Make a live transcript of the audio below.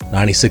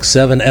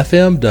96.7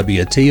 FM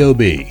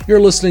WTOB. You're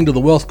listening to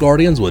The Wealth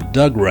Guardians with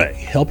Doug Ray,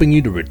 helping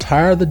you to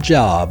retire the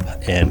job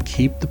and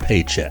keep the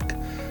paycheck.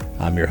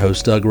 I'm your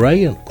host, Doug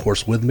Ray, and of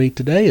course with me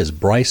today is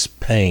Bryce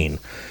Payne.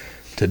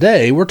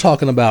 Today we're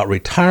talking about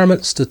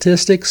retirement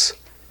statistics,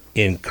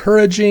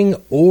 encouraging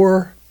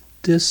or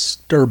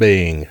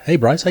disturbing. Hey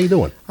Bryce, how you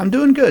doing? I'm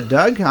doing good,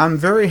 Doug. I'm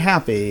very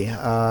happy.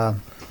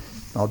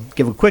 I'll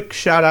give a quick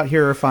shout out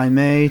here, if I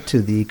may,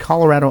 to the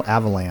Colorado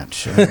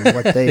Avalanche and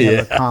what they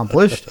have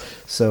accomplished.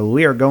 So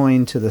we are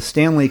going to the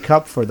Stanley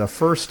Cup for the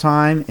first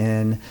time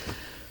in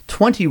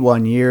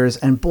 21 years.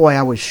 And boy,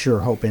 I was sure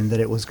hoping that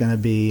it was going to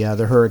be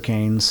the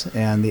Hurricanes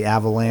and the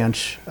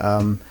Avalanche.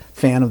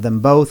 Fan of them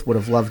both. Would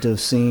have loved to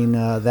have seen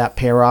that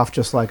pair off,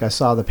 just like I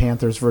saw the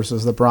Panthers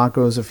versus the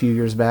Broncos a few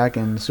years back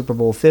in Super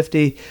Bowl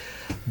 50.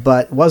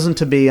 But wasn't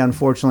to be,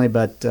 unfortunately.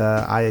 But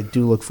I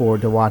do look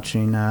forward to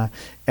watching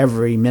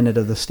every minute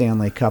of the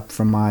Stanley Cup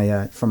from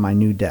my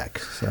new deck.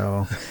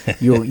 So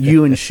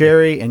you and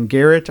Sherry and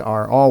Garrett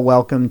are all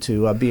welcome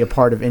to be a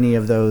part of any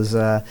of those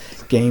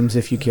games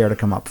if you care to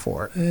come up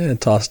for it.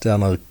 And toss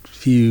down a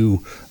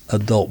few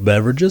adult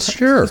beverages.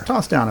 Sure. Just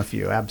toss down a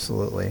few,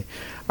 absolutely.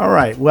 All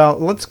right, well,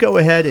 let's go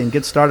ahead and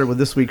get started with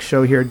this week's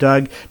show here,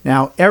 Doug.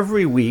 Now,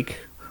 every week,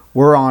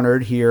 we're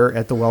honored here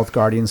at the Wealth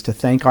Guardians to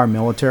thank our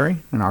military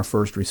and our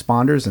first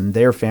responders and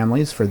their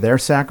families for their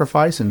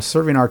sacrifice in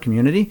serving our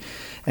community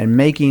and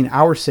making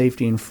our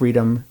safety and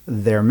freedom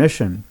their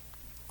mission.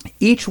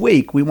 Each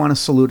week, we want to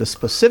salute a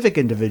specific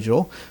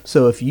individual,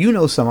 so if you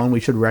know someone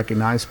we should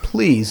recognize,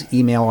 please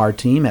email our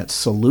team at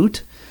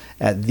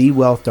salute@The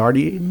Wealth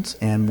Guardians,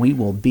 and we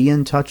will be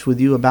in touch with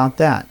you about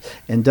that.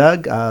 And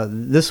Doug,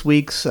 this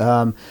week's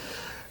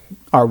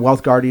our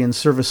Wealth Guardian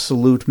Service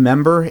Salute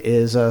member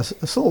is a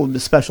little bit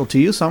special to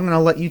you, so I'm going to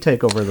let you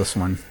take over this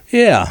one.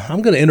 Yeah,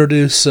 I'm going to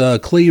introduce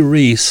Clee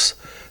Reese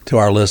to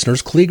our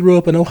listeners. Clee grew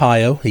up in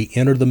Ohio. He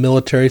entered the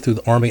military through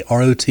the Army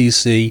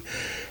ROTC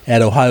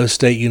at Ohio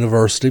State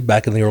University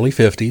back in the early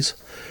 50s.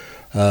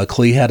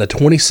 Clee had a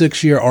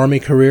 26-year Army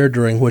career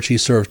during which he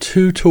served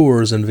 2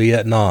 tours in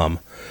Vietnam.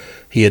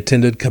 He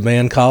attended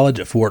Command College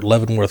at Fort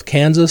Leavenworth,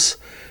 Kansas,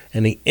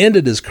 and he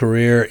ended his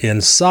career in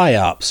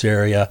PSYOPs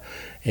area.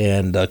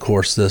 And, of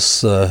course,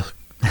 this led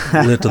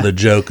to the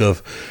joke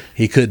of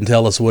he couldn't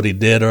tell us what he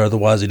did or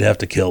otherwise he'd have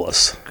to kill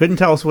us. Couldn't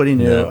tell us what he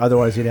knew,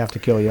 otherwise he'd have to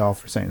kill y'all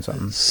for saying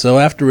something. So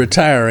after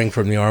retiring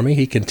from the Army,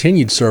 he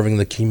continued serving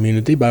the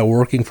community by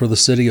working for the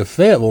city of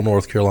Fayetteville,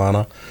 North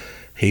Carolina.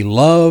 He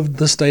loved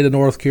the state of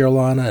North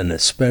Carolina and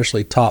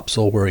especially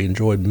Topsail, where he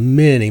enjoyed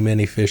many,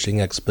 many fishing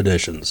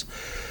expeditions.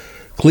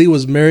 Clee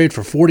was married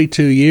for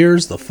 42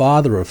 years, the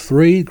father of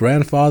 3,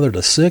 grandfather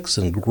to 6,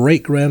 and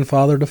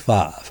great-grandfather to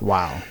 5.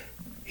 Wow.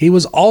 He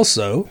was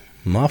also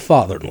my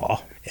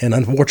father-in-law, and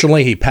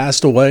unfortunately he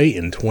passed away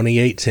in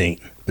 2018,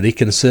 but he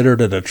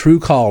considered it a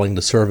true calling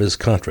to serve his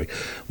country.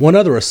 One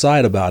other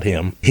aside about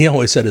him, he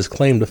always said his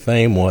claim to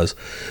fame was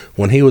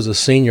when he was a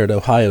senior at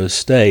Ohio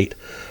State,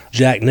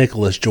 Jack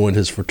Nicklaus joined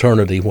his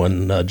fraternity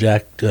when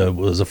Jack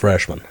was a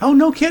freshman. Oh,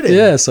 no kidding.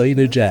 Yeah, so he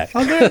knew Jack.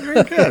 Oh,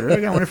 very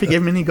good. I wonder if he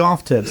gave him any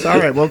golf tips. All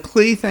right, well,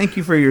 Clee, thank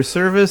you for your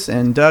service,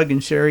 and Doug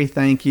and Sherry,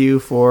 thank you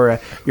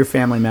for your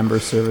family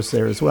member's service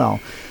there as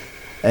well.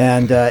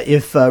 And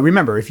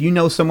remember, if you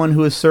know someone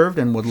who has served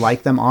and would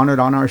like them honored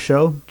on our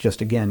show,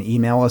 just again,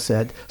 email us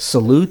at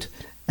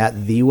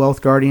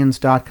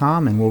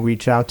salute@thewealthguardians.com, and we'll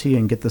reach out to you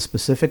and get the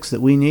specifics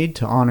that we need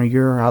to honor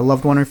your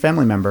loved one or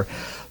family member.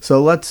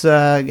 So let's,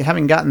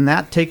 having gotten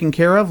that taken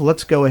care of,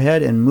 let's go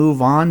ahead and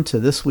move on to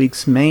this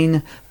week's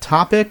main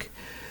topic.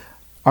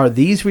 Are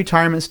these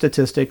retirement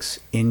statistics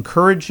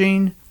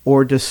encouraging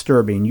or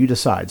disturbing? You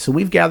decide. So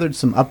we've gathered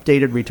some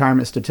updated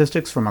retirement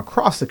statistics from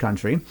across the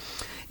country,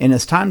 and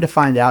it's time to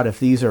find out if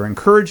these are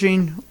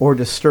encouraging or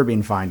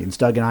disturbing findings.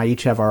 Doug and I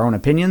each have our own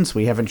opinions.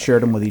 We haven't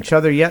shared them with each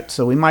other yet,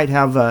 so we might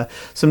have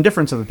some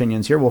difference of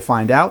opinions here. We'll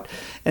find out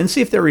and see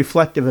if they're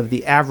reflective of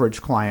the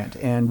average client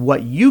and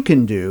what you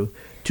can do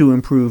to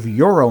improve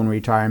your own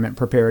retirement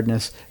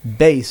preparedness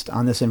based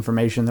on this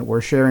information that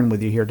we're sharing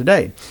with you here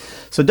today.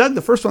 So, Doug,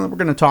 the first one that we're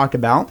going to talk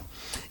about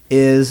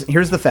is,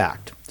 here's the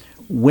fact.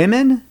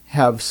 Women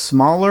have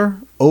smaller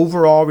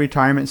overall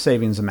retirement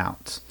savings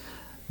amounts.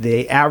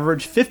 They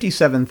average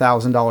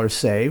 $57,000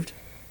 saved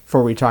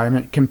for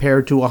retirement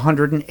compared to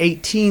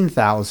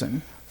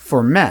 $118,000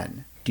 for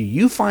men. Do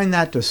you find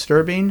that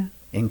disturbing,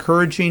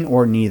 encouraging,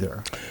 or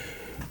neither?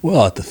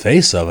 Well, at the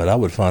face of it, I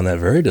would find that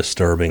very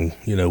disturbing.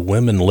 You know,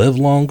 women live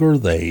longer.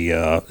 They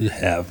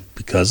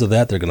because of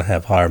that, they're going to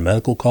have higher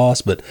medical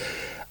costs. But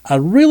I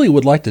really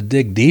would like to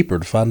dig deeper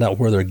to find out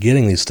where they're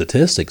getting these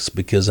statistics,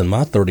 because in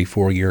my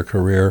 34-year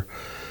career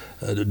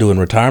doing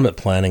retirement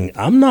planning,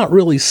 I'm not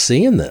really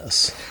seeing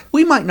this.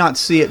 We might not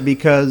see it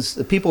because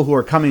the people who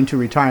are coming to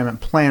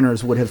retirement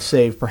planners would have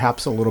saved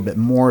perhaps a little bit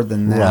more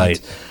than that. Right.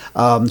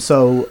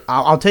 So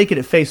I'll take it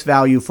at face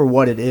value for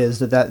what it is,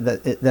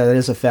 that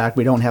is a fact.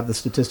 We don't have the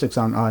statistics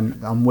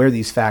on where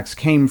these facts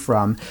came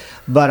from.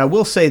 But I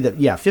will say that,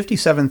 yeah,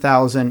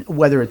 57,000,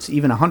 whether it's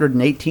even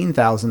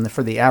 118,000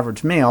 for the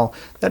average male,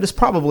 that is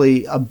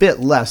probably a bit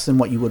less than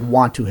what you would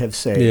want to have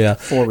saved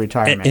for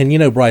retirement.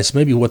 And, Bryce,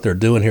 maybe what they're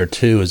doing here,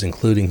 too, is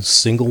including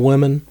single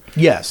women.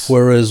 Yes.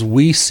 Whereas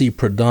we see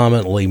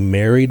predominantly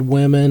married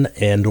women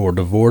and or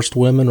divorced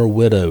women or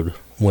widowed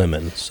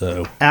women.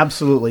 So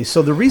absolutely.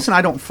 So the reason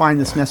I don't find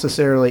this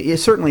necessarily,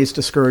 certainly it's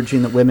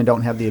discouraging that women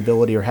don't have the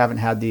ability or haven't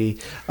had the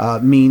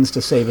means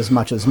to save as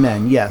much as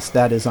men. Yes,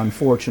 that is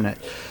unfortunate.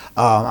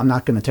 I'm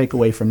not going to take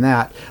away from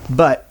that.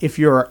 But if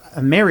you're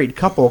a married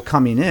couple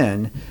coming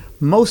in,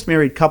 most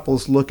married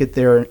couples look at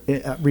their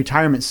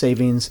retirement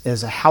savings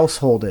as a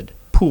householded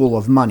pool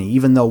of money,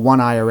 even though one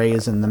IRA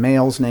is in the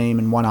male's name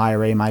and one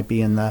IRA might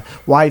be in the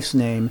wife's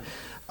name.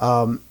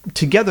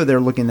 Together they're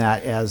looking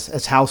at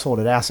as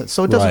householded assets.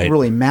 So it doesn't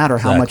really matter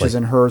how much is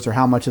in hers or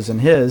how much is in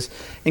his.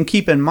 And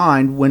keep in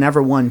mind,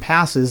 whenever one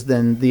passes,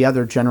 then the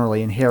other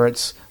generally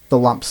inherits the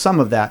lump sum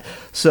of that.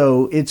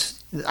 So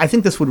I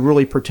think this would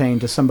really pertain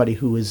to somebody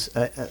who is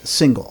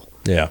single.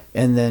 Yeah.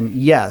 And then,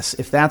 yes,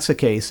 if that's the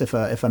case, if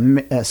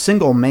a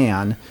single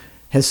man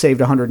has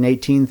saved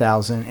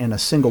 $118,000 and a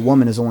single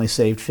woman has only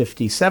saved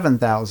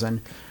 $57,000,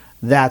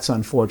 that's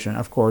unfortunate.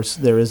 Of course,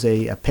 there is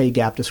a pay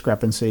gap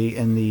discrepancy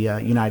in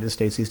the United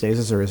States these days,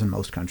 as there is in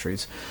most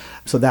countries.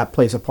 So that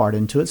plays a part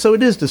into it. So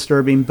it is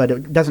disturbing, but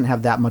it doesn't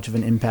have that much of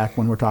an impact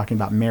when we're talking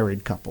about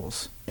married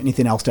couples.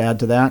 Anything else to add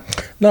to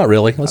that? Not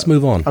really. Let's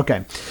move on.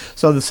 Okay.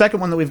 So the second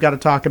one that we've got to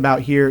talk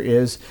about here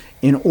is,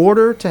 in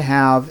order to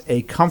have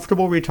a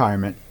comfortable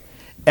retirement,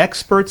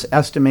 experts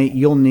estimate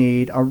you'll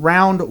need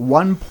around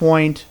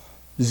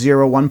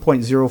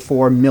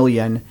 1.04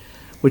 million,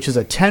 which is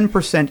a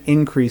 10%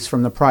 increase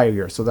from the prior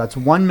year. So that's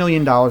 $1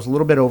 million, a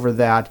little bit over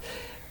that,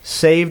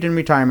 saved in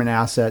retirement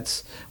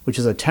assets, which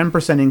is a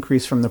 10%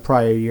 increase from the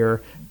prior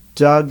year.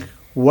 Doug,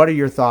 what are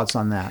your thoughts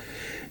on that?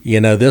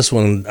 This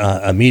one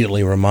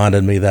immediately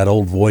reminded me of that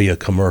old Voya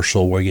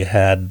commercial where you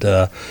had,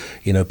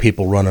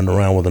 people running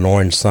around with an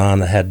orange sign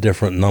that had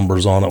different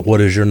numbers on it.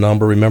 What is your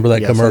number? Remember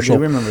that commercial? Yes, I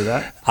do remember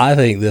that. I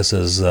think this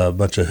is a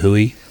bunch of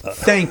hooey.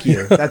 Thank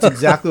you. That's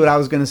exactly what I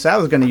was going to say. I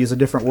was going to use a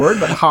different word,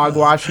 but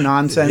hogwash,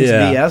 nonsense,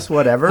 BS,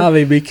 whatever. I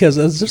mean, because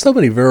there's so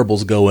many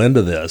variables go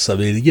into this. I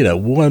mean,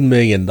 $1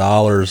 million,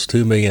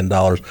 $2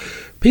 million.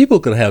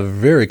 People could have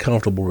very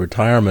comfortable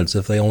retirements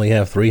if they only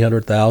have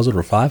 $300,000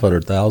 or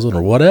 $500,000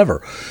 or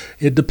whatever.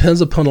 It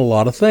depends upon a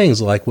lot of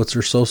things, like what's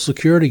their Social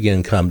Security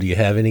income? Do you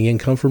have any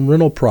income from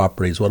rental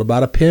properties? What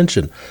about a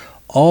pension?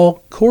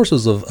 All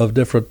courses of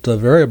different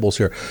variables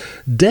here.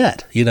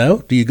 Debt,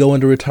 do you go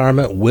into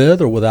retirement with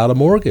or without a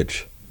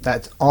mortgage?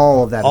 That's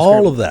all of that.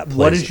 All of that.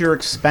 What is your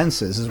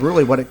expenses is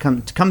really what it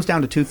comes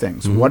down to two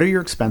things. Mm-hmm. What are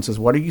your expenses?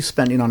 What are you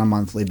spending on a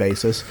monthly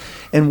basis?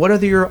 And what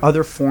are your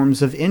other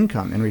forms of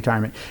income in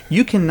retirement?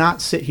 You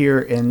cannot sit here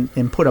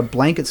and put a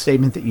blanket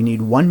statement that you need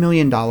 $1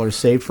 million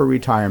saved for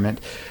retirement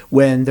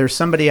when there's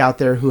somebody out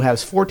there who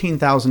has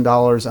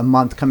 $14,000 a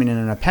month coming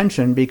in a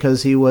pension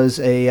because he was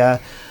a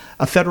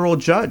federal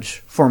judge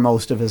for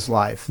most of his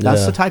life.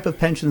 That's the type of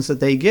pensions that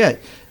they get.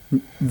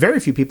 Very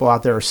few people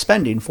out there are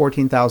spending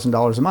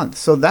 $14,000 a month.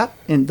 So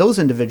those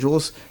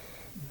individuals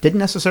didn't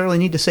necessarily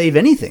need to save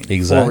anything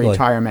for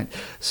retirement.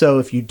 So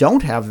if you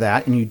don't have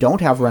that and you don't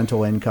have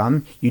rental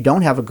income, you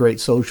don't have a great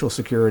Social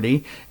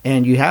Security,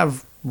 and you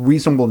have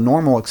reasonable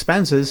normal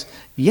expenses,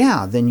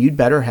 then you'd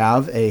better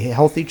have a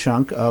healthy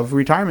chunk of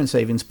retirement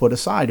savings put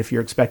aside if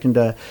you're expecting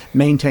to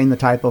maintain the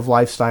type of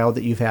lifestyle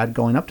that you've had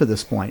going up to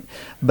this point.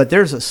 But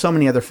there's so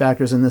many other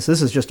factors in this.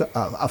 This is just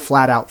a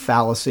flat-out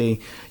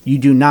fallacy. You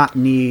do not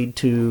need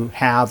to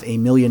have $1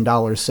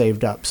 million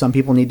saved up. Some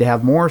people need to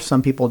have more.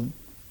 Some people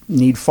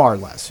need far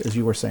less, as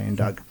you were saying,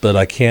 Doug. But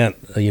I can't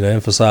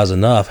emphasize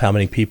enough how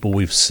many people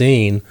we've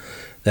seen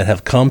that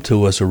have come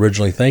to us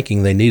originally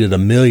thinking they needed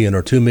 $1 million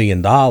or $2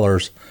 million,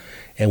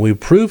 and we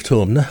proved to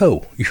them,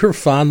 no, you're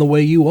fine the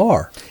way you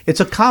are. It's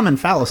a common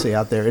fallacy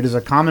out there. It is a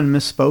common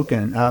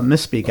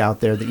misspeak out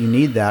there that you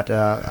need that.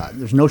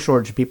 There's no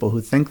shortage of people who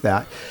think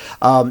that.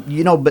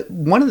 But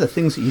one of the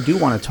things that you do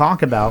want to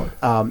talk about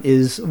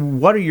is,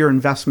 what are your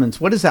investments?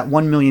 What is that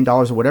 $1 million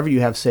or whatever you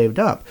have saved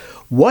up?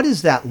 What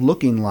is that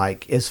looking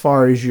like as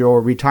far as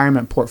your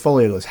retirement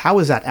portfolio goes? How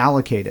is that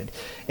allocated?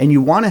 And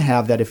you want to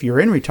have that, if you're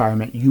in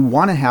retirement, you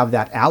want to have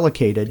that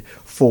allocated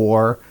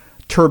for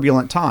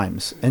turbulent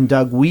times. And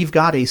Doug, we've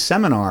got a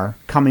seminar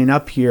coming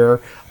up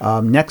here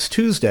next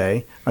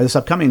Tuesday, or this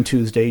upcoming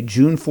Tuesday,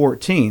 June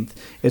 14th.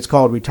 It's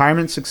called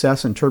Retirement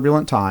Success in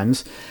Turbulent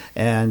Times,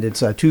 and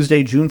it's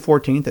Tuesday, June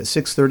 14th at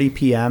 6:30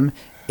 p.m.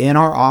 in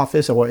our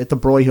office, or at the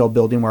Broyhill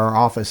building where our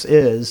office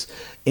is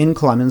in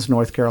Clemmons,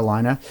 North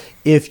Carolina.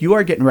 If you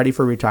are getting ready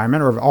for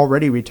retirement or have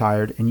already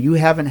retired and you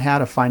haven't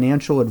had a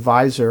financial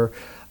advisor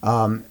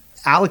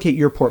allocate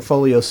your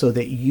portfolio so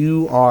that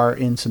you are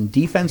in some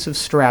defensive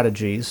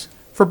strategies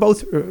for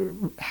both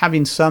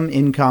having some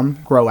income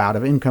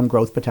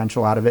growth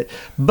potential out of it,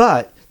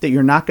 but that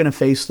you're not going to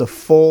face the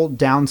full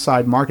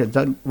downside market.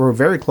 We're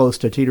very close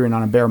to teetering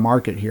on a bear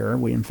market here.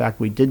 In fact,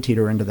 we did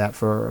teeter into that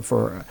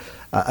for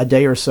a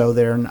day or so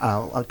there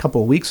a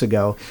couple of weeks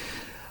ago.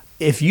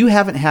 If you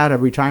haven't had a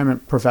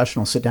retirement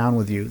professional sit down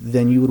with you,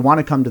 then you would want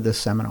to come to this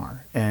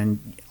seminar.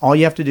 And all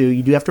you have to do,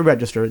 you do have to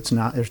register.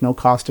 There's no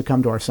cost to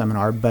come to our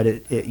seminar,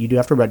 but you do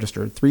have to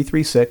register.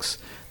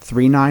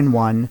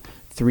 336-391-3409.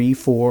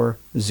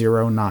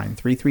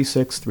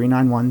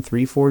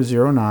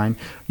 336-391-3409.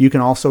 You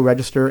can also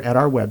register at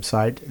our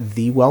website,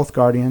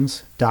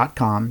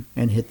 thewealthguardians.com,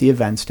 and hit the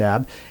events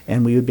tab.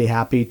 And we would be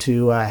happy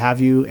to have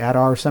you at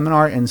our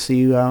seminar and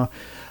see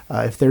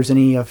if there's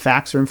any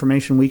facts or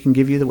information we can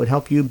give you that would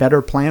help you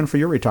better plan for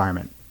your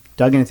retirement.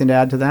 Doug, anything to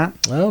add to that?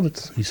 Well,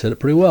 you said it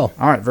pretty well.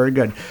 All right, very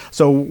good.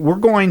 So we're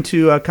going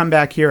to come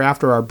back here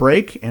after our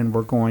break, and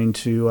we're going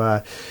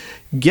to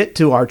get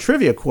to our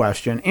trivia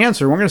question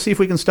answer. We're going to see if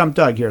we can stump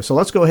Doug here. So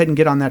let's go ahead and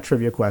get on that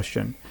trivia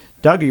question.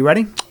 Doug, are you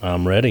ready?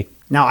 I'm ready.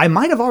 Now, I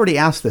might have already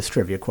asked this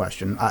trivia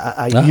question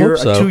I hope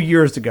so. 2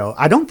 years ago.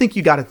 I don't think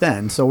you got it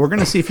then, so we're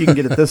going to see if you can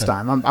get it this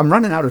time. I'm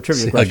running out of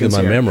trivia questions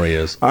how good my here. memory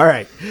is. All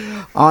right.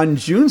 On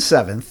June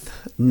 7th,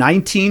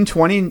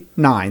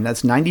 1929,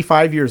 that's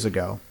 95 years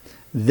ago,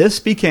 this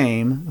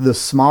became the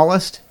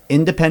smallest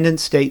independent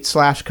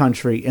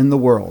state/country in the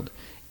world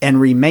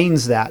and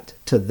remains that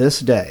to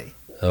this day.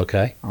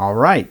 Okay. All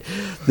right.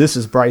 This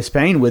is Bryce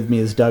Payne. With me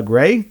is Doug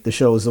Ray. The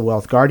show is The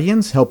Wealth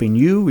Guardians, helping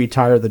you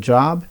retire the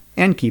job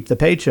and keep the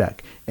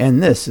paycheck.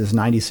 And this is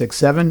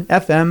 96.7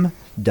 FM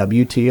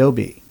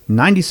WTOB.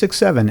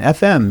 96.7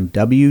 FM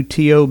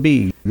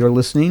WTOB. You're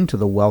listening to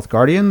The Wealth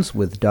Guardians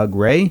with Doug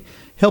Ray,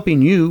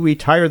 helping you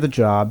retire the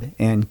job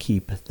and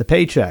keep the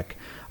paycheck.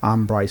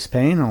 I'm Bryce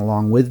Payne, and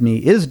along with me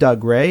is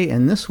Doug Ray,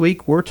 and this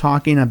week we're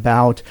talking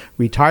about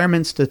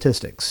retirement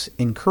statistics,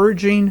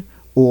 encouraging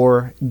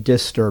or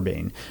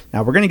disturbing.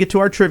 Now, we're going to get to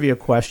our trivia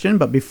question,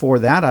 but before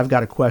that, I've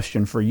got a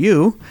question for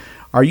you.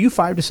 Are you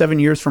 5 to 7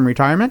 years from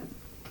retirement?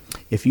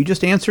 If you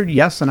just answered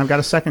yes, then I've got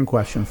a second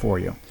question for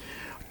you.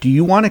 Do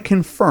you want to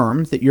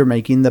confirm that you're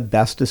making the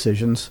best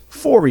decisions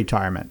for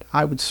retirement?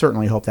 I would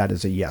certainly hope that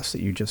is a yes that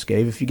you just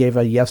gave, if you gave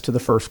a yes to the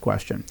first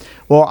question.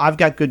 Well, I've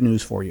got good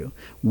news for you.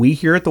 We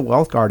here at the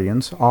Wealth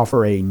Guardians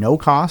offer a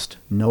no-cost,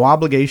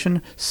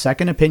 no-obligation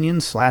second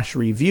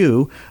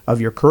opinion/review of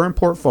your current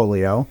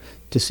portfolio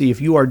to see if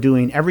you are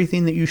doing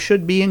everything that you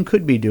should be and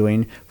could be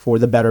doing for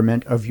the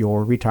betterment of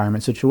your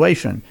retirement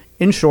situation.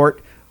 In short,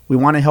 we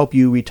want to help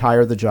you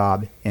retire the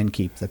job and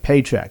keep the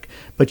paycheck.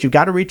 But you've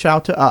got to reach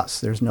out to us.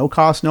 There's no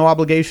cost, no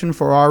obligation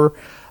for our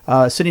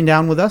sitting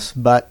down with us,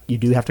 but you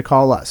do have to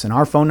call us. And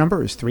our phone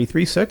number is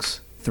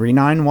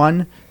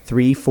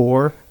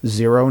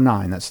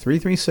 336-391-3409. That's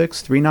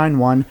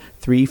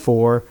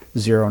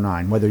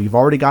 336-391-3409. Whether you've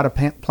already got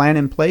a plan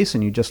in place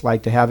and you'd just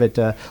like to have it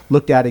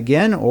looked at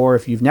again, or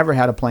if you've never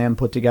had a plan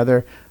put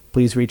together,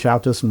 please reach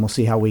out to us and we'll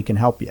see how we can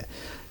help you.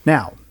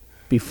 Now,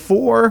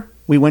 before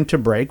we went to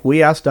break,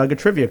 we asked Doug a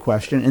trivia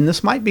question, and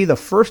this might be the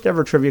first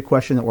ever trivia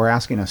question that we're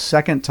asking a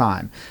second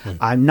time.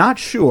 I'm not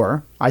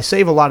sure. I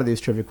save a lot of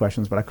these trivia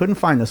questions, but I couldn't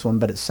find this one,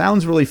 but it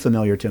sounds really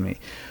familiar to me.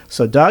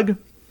 So, Doug,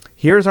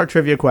 here's our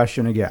trivia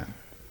question again.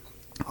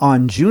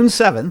 On June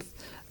 7th,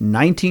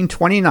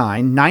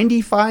 1929,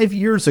 95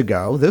 years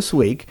ago this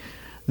week,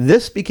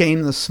 this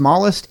became the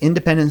smallest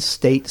independent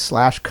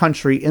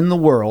state/country in the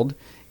world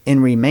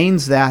and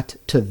remains that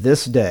to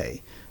this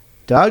day.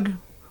 Doug,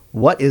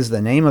 what is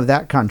the name of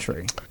that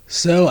country?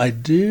 So I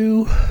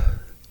do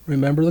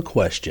remember the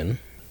question.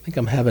 I think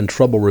I'm having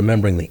trouble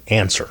remembering the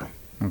answer.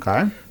 Okay.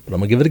 But I'm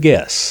going to give it a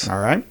guess. All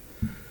right.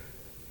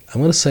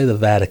 I'm going to say the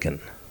Vatican.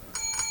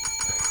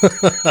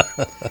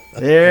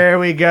 There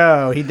we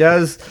go. He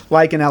does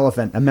like an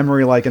elephant, a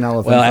memory like an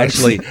elephant. Well,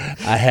 actually,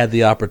 I had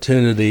the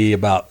opportunity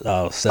about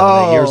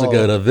 7-8 years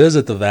ago to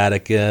visit the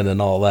Vatican and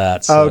all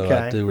that. So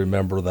I do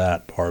remember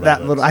that part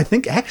of it. I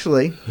think,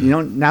 actually,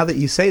 now that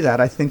you say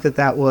that, I think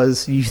that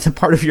was the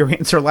part of your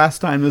answer last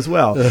time as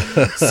well.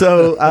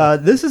 So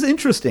this is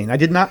interesting. I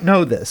did not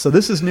know this. So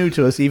this is new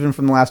to us, even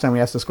from the last time we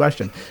asked this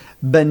question.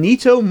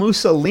 Benito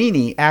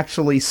Mussolini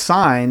actually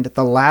signed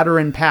the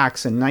Lateran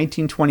Pacts in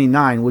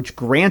 1929, which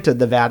granted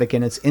the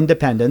Vatican its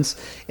independence,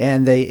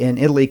 and they in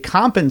Italy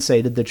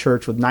compensated the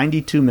church with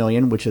 $92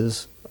 million, which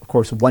is, of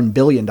course, $1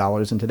 billion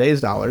in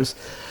today's dollars.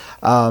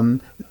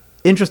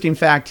 Interesting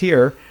fact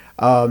here,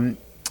 when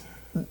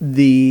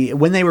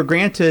they were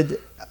granted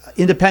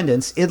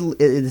independence, it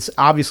is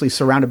obviously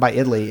surrounded by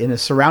Italy and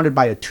is surrounded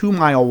by a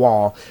 2-mile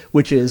wall,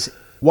 which is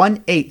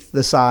 1/8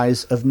 the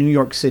size of New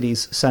York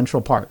City's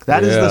Central Park.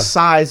 That is the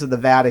size of the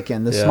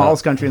Vatican. The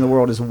smallest country in the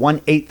world is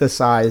 1/8 the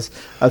size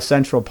of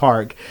Central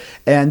Park.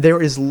 And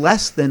there is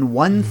less than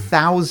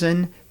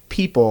 1,000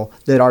 people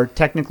that are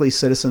technically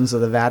citizens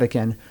of the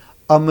Vatican.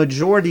 A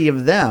majority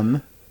of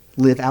them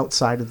live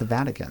outside of the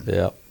Vatican.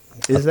 Yeah.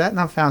 Is that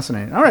not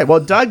fascinating? All right. Well,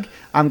 Doug,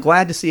 I'm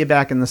glad to see you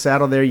back in the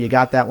saddle there. You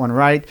got that one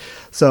right.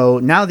 So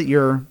now that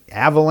your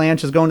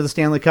Avalanche is going to the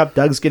Stanley Cup,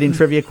 Doug's getting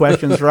trivia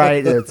questions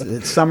right.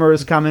 Summer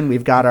is coming.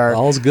 We've got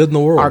all's good in the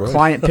world. Our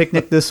client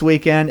picnic this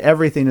weekend.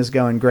 Everything is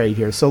going great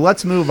here. So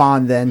let's move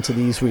on then to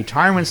these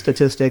retirement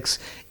statistics,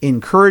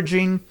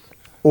 encouraging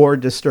or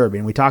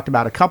disturbing. We talked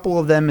about a couple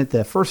of them at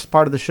the first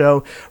part of the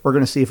show. We're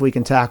going to see if we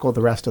can tackle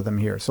the rest of them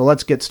here. So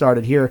let's get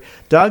started here.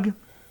 Doug,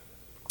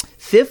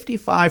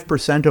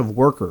 55% of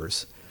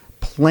workers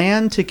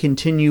plan to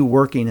continue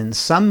working in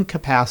some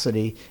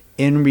capacity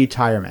in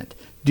retirement.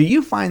 Do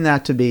you find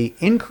that to be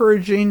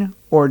encouraging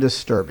or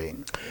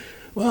disturbing?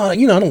 Well, I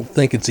don't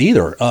think it's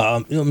either.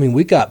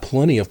 We got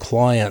plenty of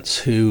clients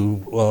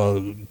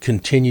who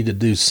continue to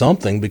do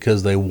something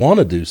because they want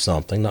to do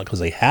something, not because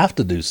they have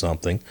to do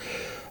something.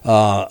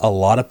 A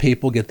lot of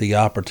people get the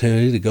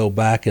opportunity to go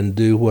back and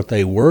do what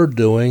they were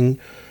doing,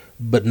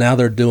 but now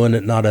they're doing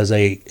it not as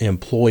a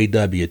employee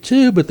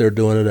W-2, but they're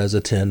doing it as a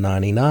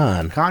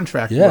 1099.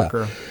 Contract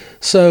worker.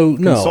 So,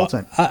 no,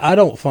 Consultant. I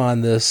don't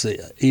find this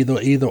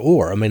either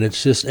or.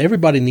 It's just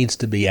everybody needs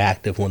to be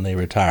active when they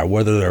retire,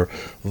 whether they're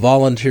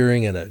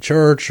volunteering at a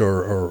church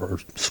or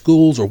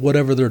schools or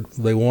whatever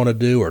they want to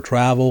do or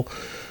travel.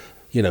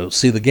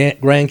 See the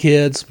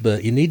grandkids,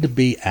 but you need to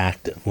be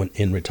active when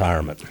in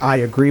retirement. I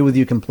agree with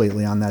you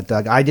completely on that,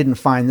 Doug. I didn't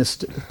find this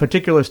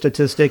particular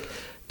statistic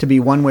to be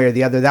one way or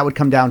the other. That would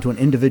come down to an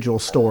individual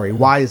story.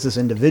 Why is this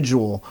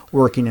individual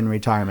working in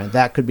retirement?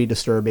 That could be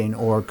disturbing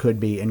or could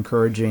be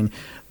encouraging.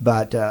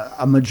 But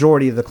a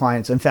majority of the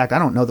clients, in fact, I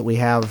don't know that we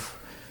have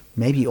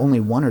maybe only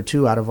one or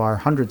two out of our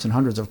hundreds and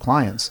hundreds of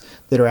clients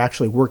that are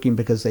actually working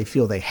because they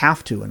feel they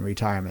have to in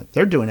retirement.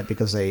 They're doing it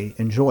because they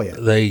enjoy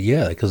it.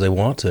 Because they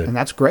want to. And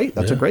that's great.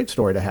 That's a great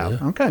story to have.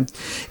 Yeah. Okay.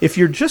 If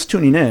you're just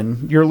tuning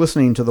in, you're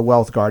listening to the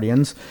Wealth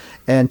Guardians.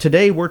 And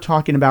today we're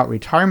talking about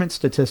retirement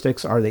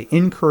statistics. Are they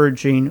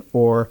encouraging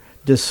or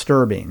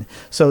disturbing?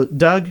 So,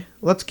 Doug,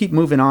 let's keep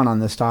moving on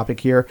this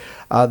topic here.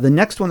 The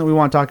next one that we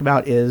want to talk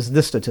about is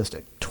this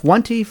statistic.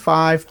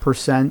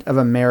 25% of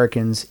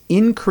Americans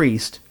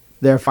increased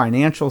their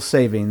financial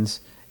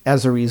savings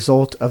as a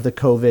result of the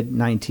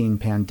COVID-19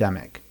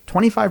 pandemic.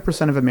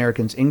 25% of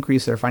Americans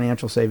increased their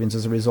financial savings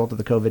as a result of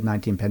the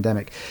COVID-19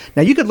 pandemic.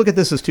 Now, you could look at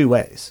this as two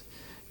ways.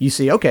 You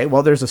see, okay,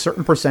 well, there's a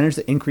certain percentage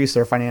that increase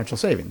their financial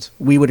savings.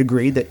 We would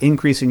agree that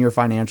increasing your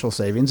financial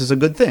savings is a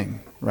good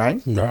thing,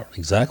 right? No,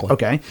 exactly.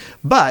 Okay,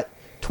 but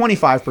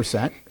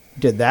 25%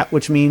 did that,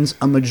 which means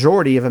a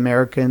majority of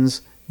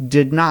Americans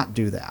did not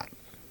do that.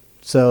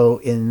 So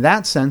in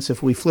that sense,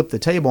 if we flip the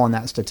table on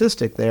that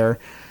statistic there,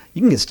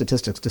 you can get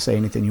statistics to say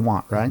anything you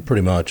want, right?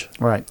 Pretty much.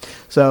 Right.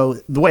 So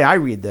the way I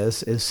read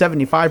this is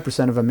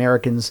 75% of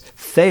Americans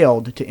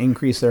failed to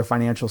increase their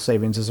financial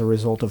savings as a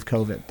result of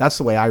COVID. That's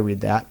the way I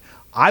read that.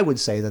 I would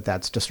say that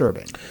that's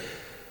disturbing.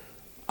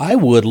 I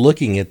would,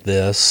 looking at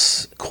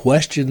this,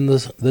 question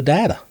the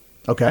data.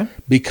 Okay.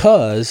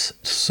 Because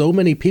so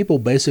many people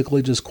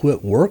basically just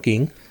quit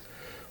working.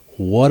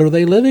 What are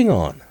they living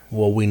on?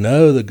 Well, we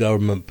know the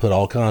government put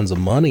all kinds of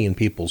money in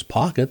people's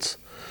pockets.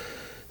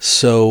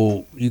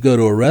 So you go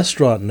to a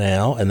restaurant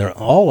now, and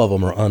all of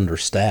them are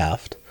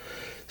understaffed.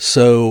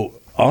 So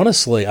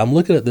honestly, I'm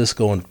looking at this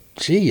going,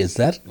 gee, is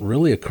that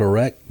really a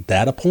correct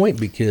data point?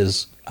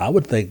 Because I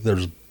would think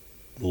there's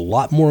a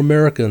lot more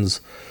Americans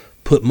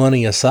put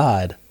money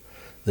aside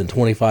than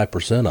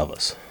 25% of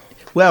us.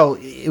 Well,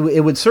 it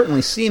would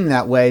certainly seem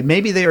that way.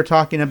 Maybe they are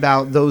talking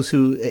about those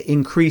who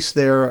increase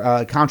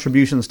their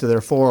contributions to their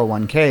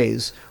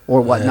 401ks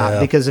or whatnot. Yeah.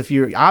 Because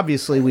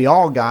we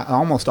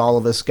almost all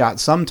of us got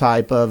some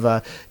type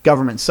of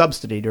government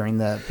subsidy during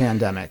the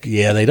pandemic.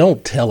 Yeah, they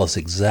don't tell us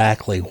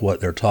exactly what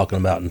they're talking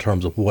about in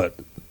terms of what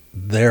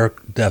their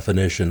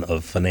definition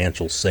of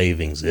financial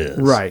savings is.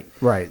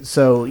 Right.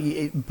 So,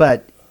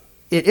 but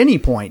at any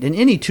point, in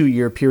any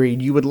 2-year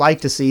period, you would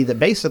like to see that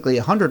basically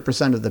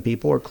 100% of the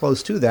people, or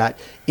close to that,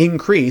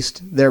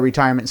 increased their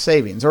retirement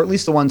savings, or at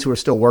least the ones who are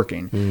still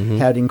working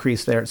had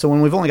increased there. So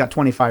when we've only got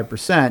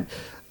 25%,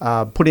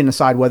 putting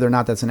aside whether or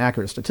not that's an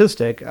accurate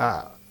statistic,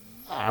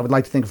 I would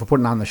like to think if we're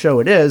putting on the show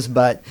it is,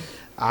 but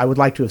I would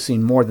like to have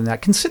seen more than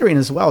that, considering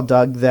as well,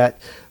 Doug, that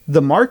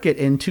the market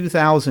in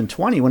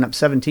 2020 went up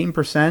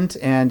 17%,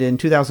 and in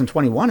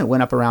 2021 it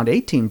went up around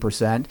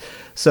 18%.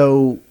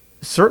 So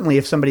certainly,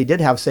 if somebody did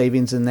have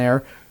savings in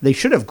there, they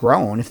should have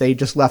grown if they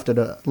just left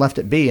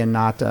it be and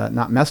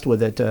not messed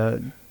with it.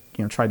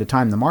 Tried to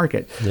time the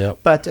market. Yep.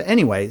 But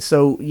anyway,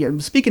 so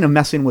speaking of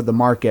messing with the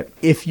market,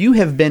 if you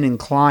have been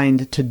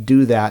inclined to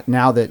do that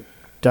now that,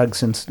 Doug,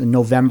 since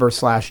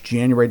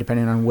November/January,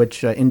 depending on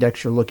which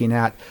index you're looking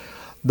at,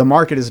 the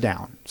market is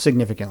down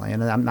significantly,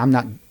 and I'm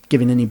not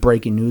giving any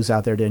breaking news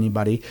out there to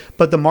anybody,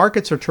 but the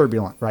markets are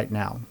turbulent right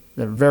now.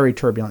 They're very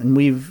turbulent,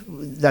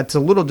 and that's a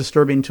little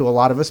disturbing to a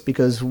lot of us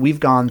because we've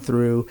gone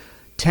through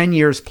 10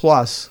 years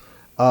plus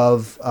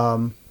of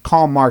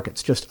calm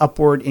markets, just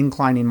upward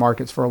inclining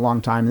markets for a long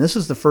time. And this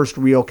is the first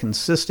real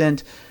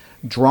consistent,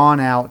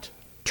 drawn-out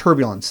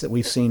turbulence that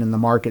we've seen in the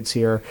markets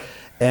here.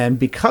 And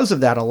because of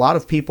that, a lot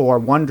of people are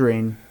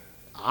wondering,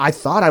 I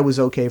thought I was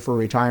okay for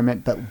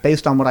retirement, but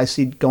based on what I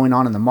see going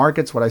on in the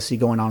markets, what I see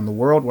going on in the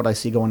world, what I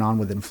see going on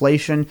with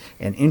inflation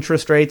and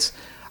interest rates,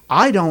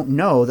 I don't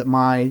know that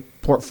my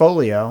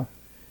portfolio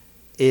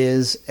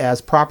is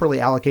as properly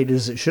allocated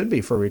as it should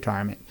be for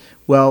retirement.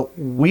 Well,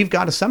 we've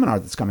got a seminar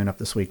that's coming up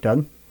this week,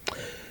 Doug.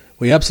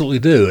 We absolutely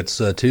do. It's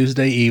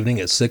Tuesday evening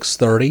at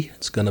 6:30.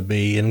 It's going to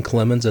be in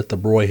Clemens at the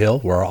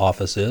Broyhill, where our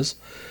office is.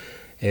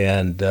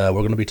 And we're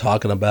going to be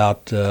talking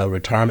about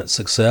retirement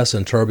success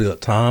in turbulent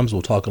times.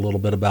 We'll talk a little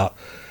bit about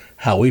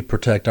how we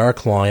protect our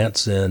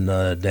clients in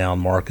down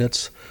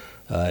markets.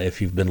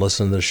 If you've been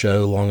listening to the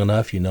show long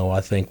enough, you know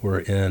I think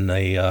we're in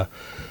a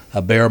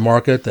bear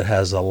market that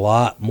has a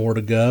lot more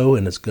to go,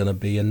 and it's going to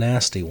be a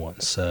nasty one.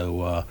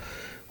 So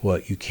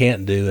what you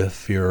can't do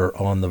if you're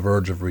on the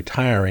verge of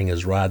retiring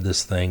is ride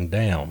this thing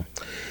down.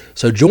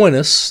 So join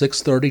us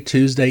 6:30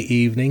 Tuesday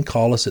evening.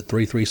 Call us at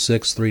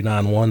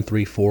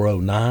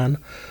 336-391-3409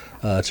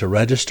 to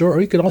register, or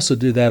you can also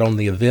do that on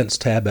the events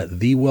tab at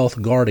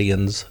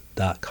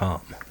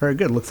thewealthguardians.com. Very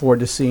good. Look forward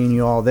to seeing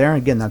you all there.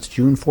 Again, that's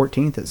June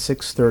 14th at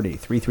 6:30,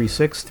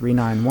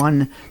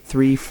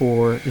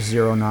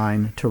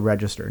 336-391-3409 to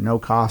register. No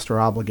cost or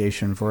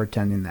obligation for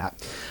attending that.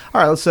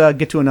 All right, let's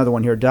get to another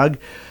one here, Doug.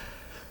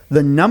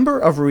 The number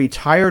of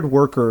retired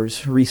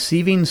workers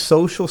receiving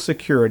Social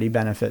Security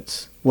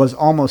benefits was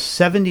almost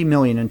 70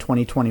 million in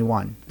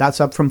 2021.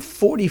 That's up from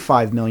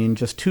 45 million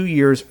just 2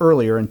 years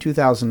earlier in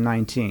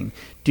 2019.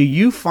 Do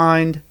you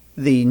find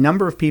the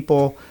number of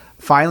people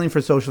filing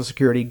for Social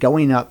Security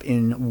going up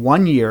in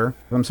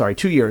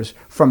 2 years,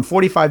 from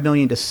 45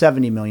 million to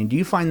 70 million? Do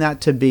you find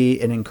that to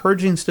be an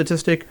encouraging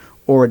statistic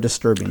or a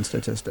disturbing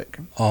statistic?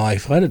 I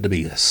find it to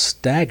be a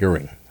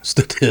staggering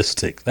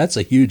statistic. That's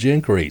a huge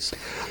increase.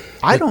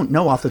 I don't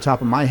know off the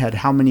top of my head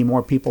how many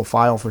more people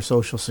file for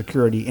Social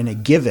Security in a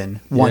given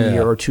 1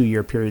 year or 2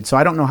 year period. So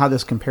I don't know how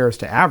this compares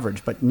to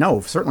average. But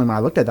no, certainly when I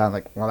looked at that, I'm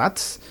like, well,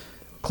 that's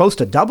close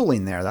to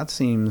doubling there. That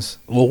seems...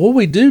 Well, what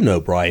we do know,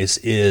 Bryce,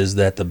 is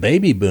that the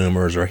baby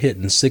boomers are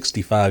hitting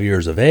 65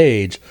 years of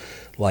age,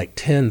 like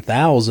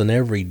 10,000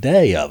 every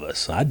day of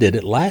us. I did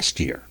it last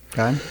year.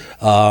 Okay.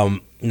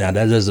 Now,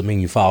 that doesn't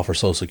mean you file for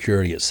Social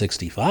Security at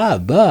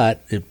 65,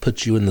 but it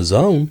puts you in the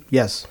zone.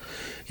 Yes.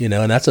 You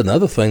know, and that's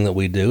another thing that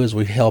we do is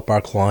we help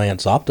our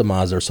clients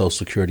optimize their Social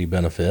Security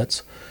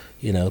benefits.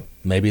 You know,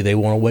 maybe they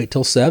want to wait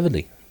till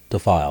 70 to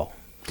file.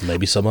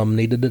 Maybe some of them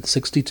need it at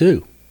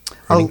 62.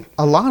 A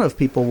lot of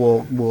people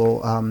will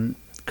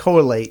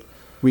correlate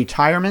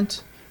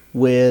retirement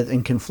with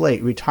and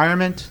conflate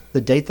retirement, the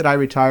date that I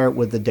retire,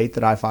 with the date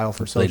that I file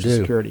for Social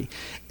Security.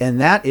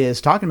 And that is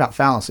talking about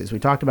fallacies. We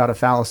talked about a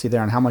fallacy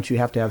there on how much you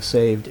have to have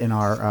saved in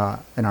our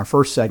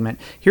first segment.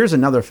 Here's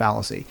another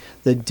fallacy.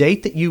 The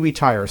date that you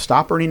retire,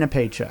 stop earning a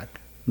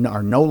paycheck,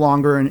 are no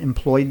longer an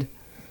employed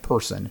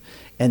person,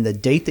 and the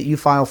date that you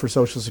file for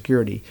Social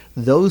Security,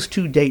 those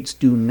two dates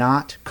do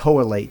not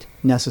correlate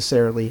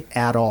necessarily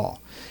at all.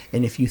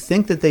 And if you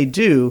think that they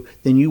do,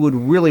 then you would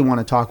really want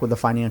to talk with a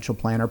financial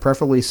planner,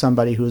 preferably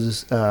somebody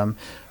who's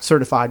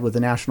certified with the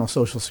National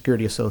Social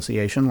Security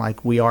Association,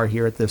 like we are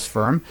here at this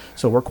firm.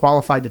 So we're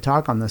qualified to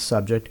talk on this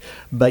subject.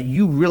 But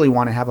you really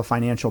want to have a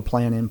financial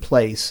plan in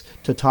place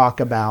to talk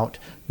about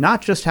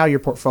not just how your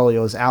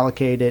portfolio is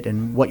allocated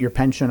and what your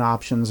pension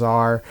options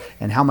are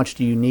and how much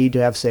do you need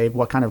to have saved,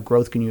 what kind of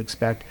growth can you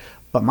expect.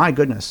 But my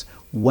goodness,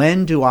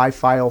 when do I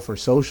file for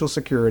Social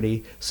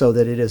Security so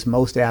that it is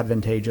most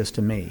advantageous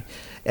to me?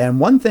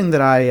 And one thing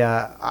that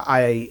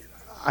I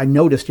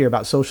noticed here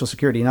about Social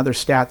Security, another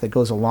stat that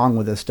goes along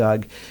with this,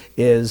 Doug,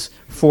 is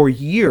for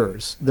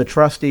years the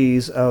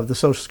trustees of the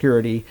Social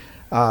Security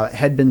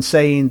had been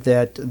saying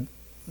that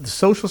the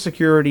Social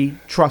Security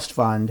Trust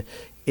Fund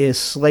is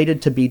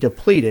slated to be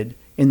depleted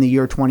in the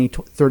year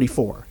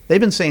 2034.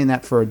 They've been saying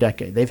that for a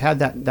decade. They've had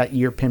that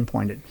year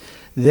pinpointed.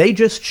 They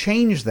just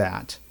changed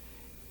that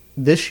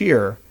this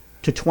year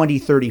to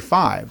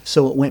 2035,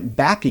 so it went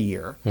back a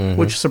year,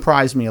 which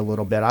surprised me a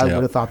little bit. I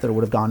would have thought that it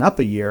would have gone up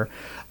a year,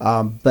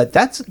 but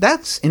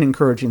that's an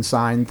encouraging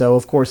sign. Though,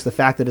 of course, the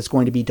fact that it's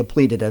going to be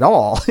depleted at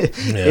all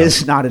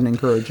is not an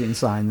encouraging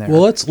sign there.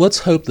 Well, let's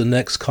hope the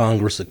next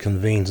Congress that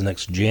convenes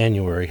next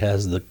January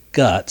has the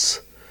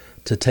guts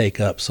to take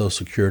up Social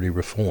Security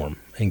reform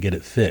and get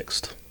it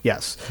fixed.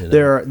 Yes,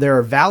 there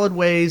are valid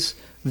ways,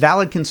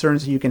 valid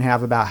concerns that you can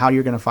have about how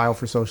you're going to file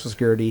for Social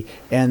Security,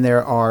 and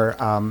there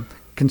are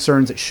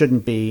concerns that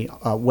shouldn't be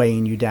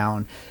weighing you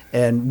down.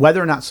 And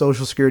whether or not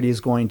Social Security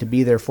is going to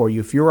be there for you,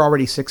 if you're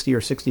already 60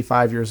 or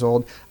 65 years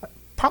old, I'll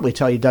probably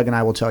tell you, Doug and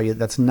I will tell you,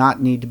 that's not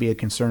need to be a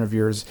concern of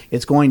yours.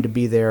 It's going to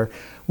be there.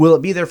 Will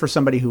it be there for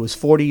somebody who is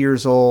 40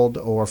 years old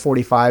or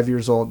 45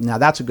 years old? Now,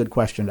 that's a good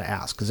question to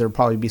ask because there will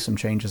probably be some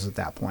changes at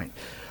that point.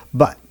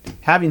 But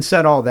having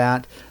said all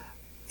that,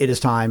 it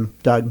is time,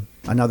 Doug.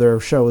 Another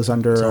show is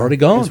already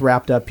gone. It's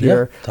wrapped up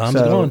here. Yep, time's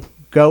gone.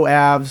 Go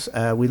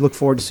Avs. We look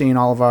forward to seeing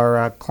all of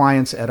our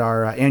clients at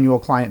our annual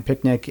client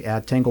picnic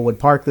at Tanglewood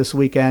Park this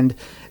weekend.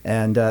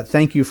 And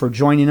thank you for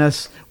joining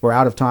us. We're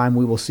out of time.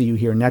 We will see you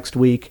here next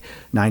week.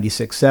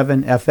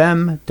 96.7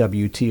 FM,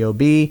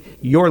 WTOB.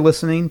 You're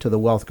listening to The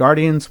Wealth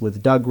Guardians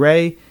with Doug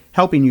Ray,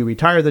 helping you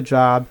retire the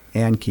job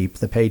and keep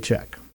the paycheck.